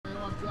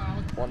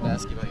Wanted to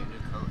ask you about your new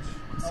coach.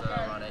 What's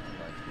Ron Aiken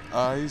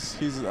like?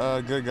 He's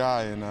a good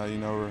guy, and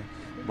we're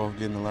both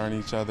getting to learn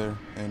each other,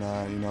 and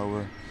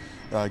we're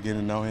getting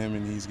to know him,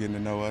 and he's getting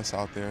to know us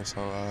out there.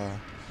 So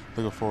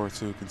looking forward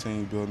to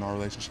continue building our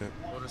relationship.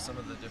 What are some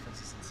of the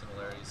differences and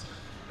similarities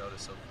you've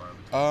noticed so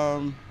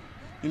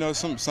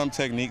far? Some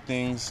technique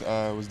things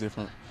was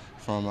different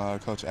from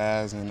Coach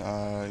Az, and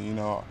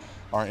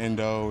our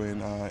endo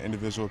and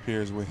individual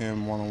appears with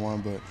him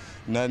one-on-one, but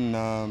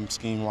nothing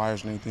scheme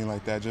wires or anything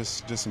like that.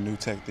 Just some new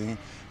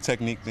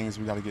technique things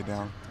we got to get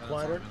down.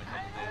 Quieter.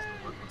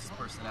 What's his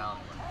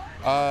personality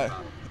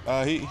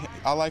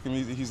I like him.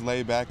 He's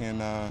laid back,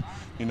 and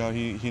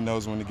he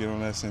knows when to get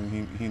on us,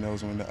 and he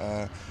knows when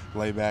to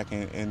lay back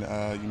and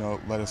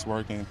let us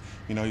work. And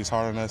he's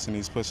hard on us, and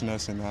he's pushing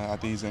us, and I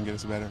think he's gonna get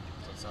us better.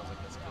 So it sounds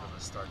like that's a bit of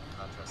a stark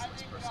contrast to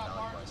his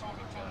personality-wise from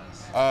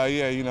Jazz.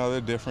 Yeah,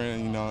 they're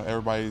different.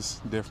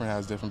 Everybody's different,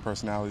 has different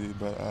personality,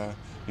 but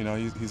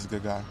he's a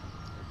good guy.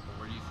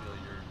 Where do you feel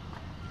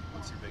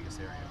what's your biggest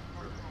area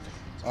of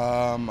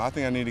improvement? I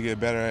think I need to get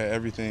better at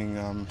everything.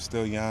 I'm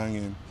still young,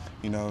 and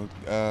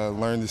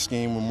learn the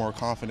scheme with more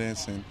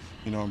confidence, and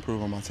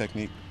improve on my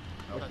technique.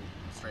 How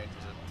strange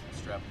was it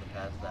strapping the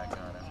pads back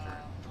on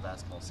after the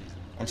basketball season?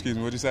 Excuse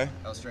me, what'd you say?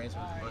 How strange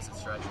was it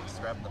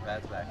strapping the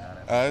pads back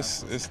on?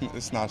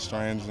 It's not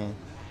strange. I'm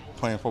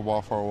playing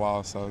football for a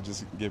while, so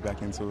just get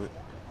back into it.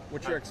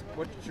 What's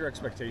your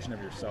expectation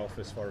of yourself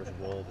as far as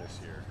role this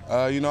year?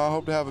 I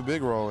hope to have a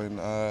big role, and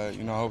I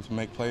hope to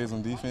make plays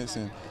on defense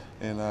and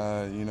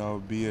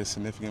be a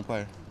significant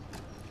player.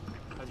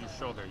 How's your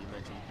shoulder? You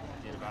mentioned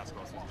in the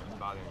basketball season it's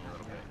bothering you a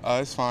little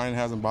bit. It's fine. It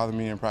hasn't bothered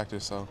me in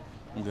practice, so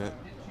I'm good.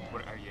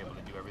 Are you able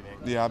to do everything?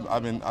 Yeah,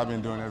 I've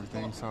been doing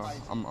everything, so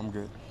I'm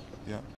good. Yeah.